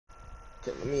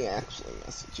Okay, let me actually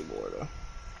message Eduardo.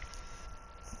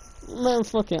 Man,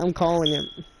 fuck it, I'm calling him.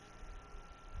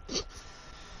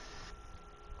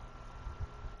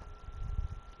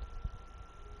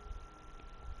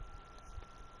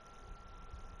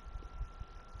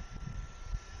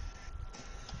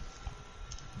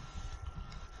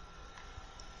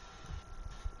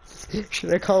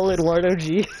 Should I call Eduardo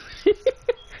G?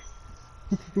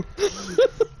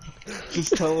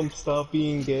 Just tell him stop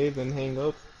being gay, then hang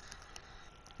up.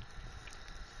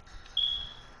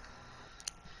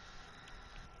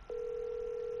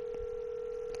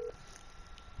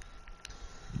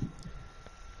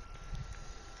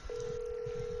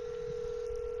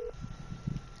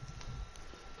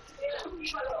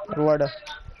 Eduardo.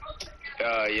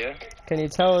 Yeah. Can you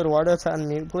tell Eduardo to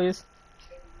unmute, please?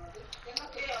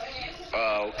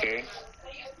 Okay.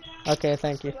 Okay,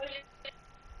 thank you.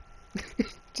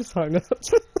 Just hung up.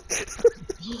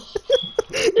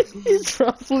 He's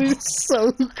probably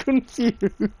so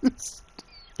confused.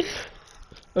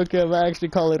 Okay, I'm actually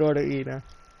calling Eduardo E now.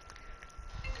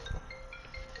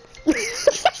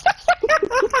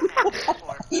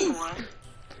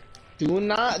 Do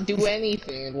not do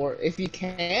anything, or if you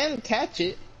can, catch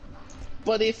it.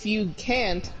 But if you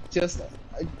can't, just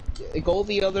go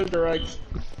the other direction.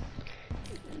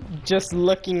 Just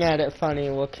looking at it funny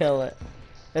will kill it.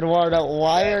 Eduardo,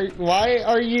 why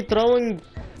are you throwing?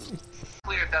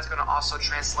 Clear if that's going to also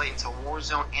translate into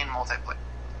Warzone and multiplayer.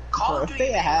 Call Or of if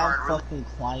Duty they have Vanguard really fucking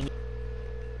climate.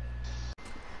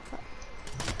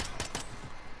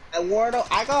 Eduardo,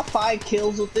 I got 5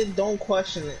 kills with it, don't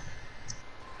question it.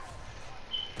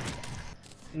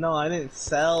 No, I didn't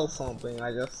sell something,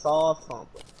 I just saw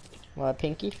something. What,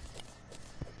 Pinky?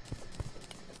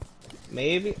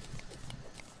 Maybe?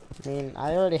 I mean,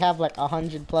 I already have like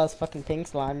 100+ fucking pink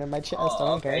slime in my chest. I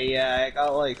don't care. Yeah, I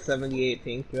got like 78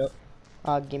 pink, yep.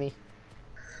 Gimme.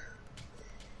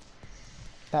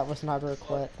 That was not a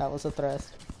request. That was a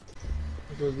thrust.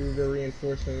 We'll do the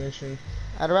reinforcement mission.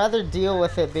 I'd rather deal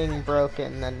with it being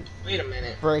broken than Wait a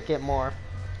minute. break it more.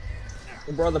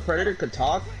 Bro, the Predator could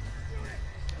talk?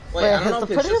 Wait, Wait, I don't know has if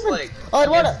the it's just Predator like been... Oh,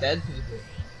 Eduardo! against dead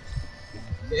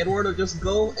people. Eduardo, just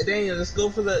go. Daniel, just go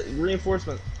for the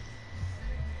reinforcement.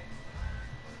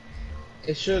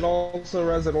 It should also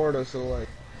res Eduardo, so like...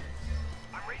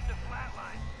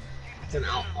 It's an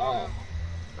out... Oh.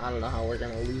 I don't know how we're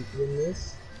gonna win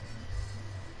this.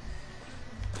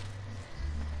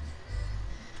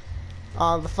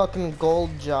 The fucking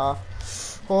gold jaw.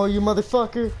 Oh, you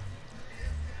motherfucker!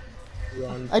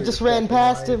 Run I for just the ran fucking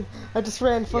past line. him. I just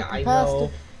ran fucking I past know.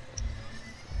 him.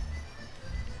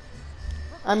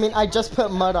 I mean, I just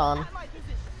put mud on.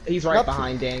 He's right Nope.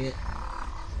 behind Daniel.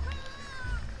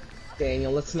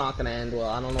 Daniel, it's not gonna end well.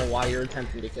 I don't know why you're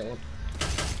attempting to kill him.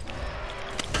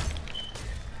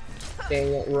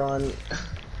 Daniel, run.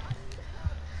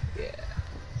 Yeah.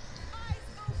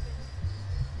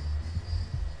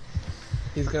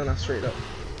 He's gonna straight up.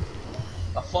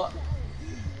 A fuck.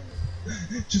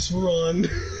 Just run.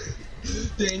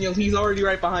 Daniel, he's already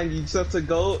right behind you. You just have to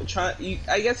go try.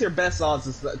 I guess your best odds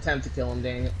is to attempt to kill him,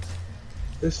 Daniel.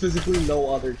 There's physically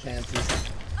no other chances.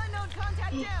 Unknown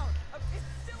contact down.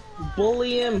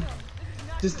 Bully him.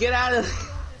 Just get out of.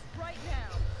 Right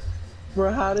now.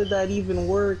 Bro, how did that even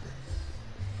work?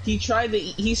 He tried to.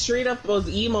 He straight up was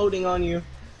emoting on you.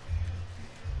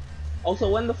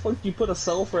 Also, when the fuck you put a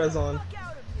self res on? Fuck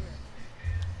out of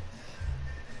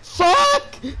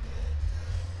here. Fuck!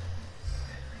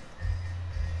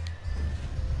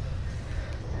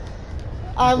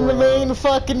 I'm the main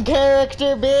fucking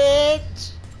character,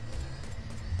 bitch!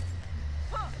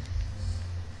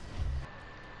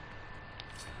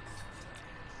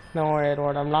 Don't worry,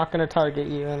 Edward, I'm not gonna target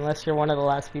you unless you're one of the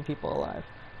last few people alive.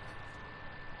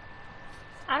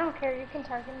 I don't care, you can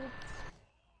target me.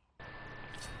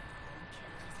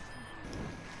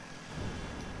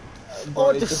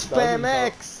 Or the spam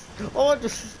X! Or the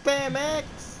spam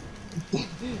X!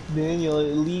 Daniel,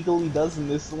 it legally doesn't.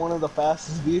 This is one of the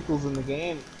fastest vehicles in the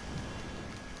game.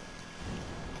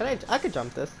 Can I could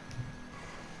jump this.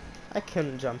 I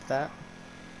couldn't jump that.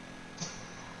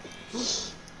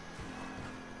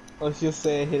 Let's just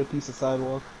say I hit a piece of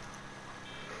sidewalk.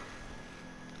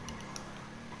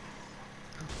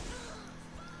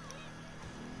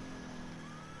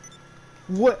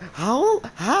 What? How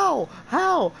the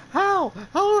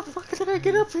fuck did I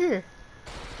get up here?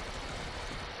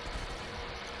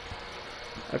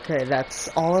 Okay, that's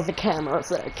all of the cameras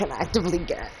that I can actively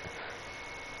get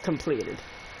completed.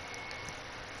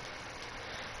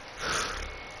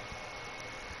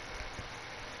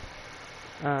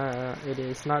 It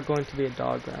is not going to be a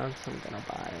dog round, so I'm gonna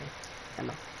buy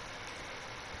ammo.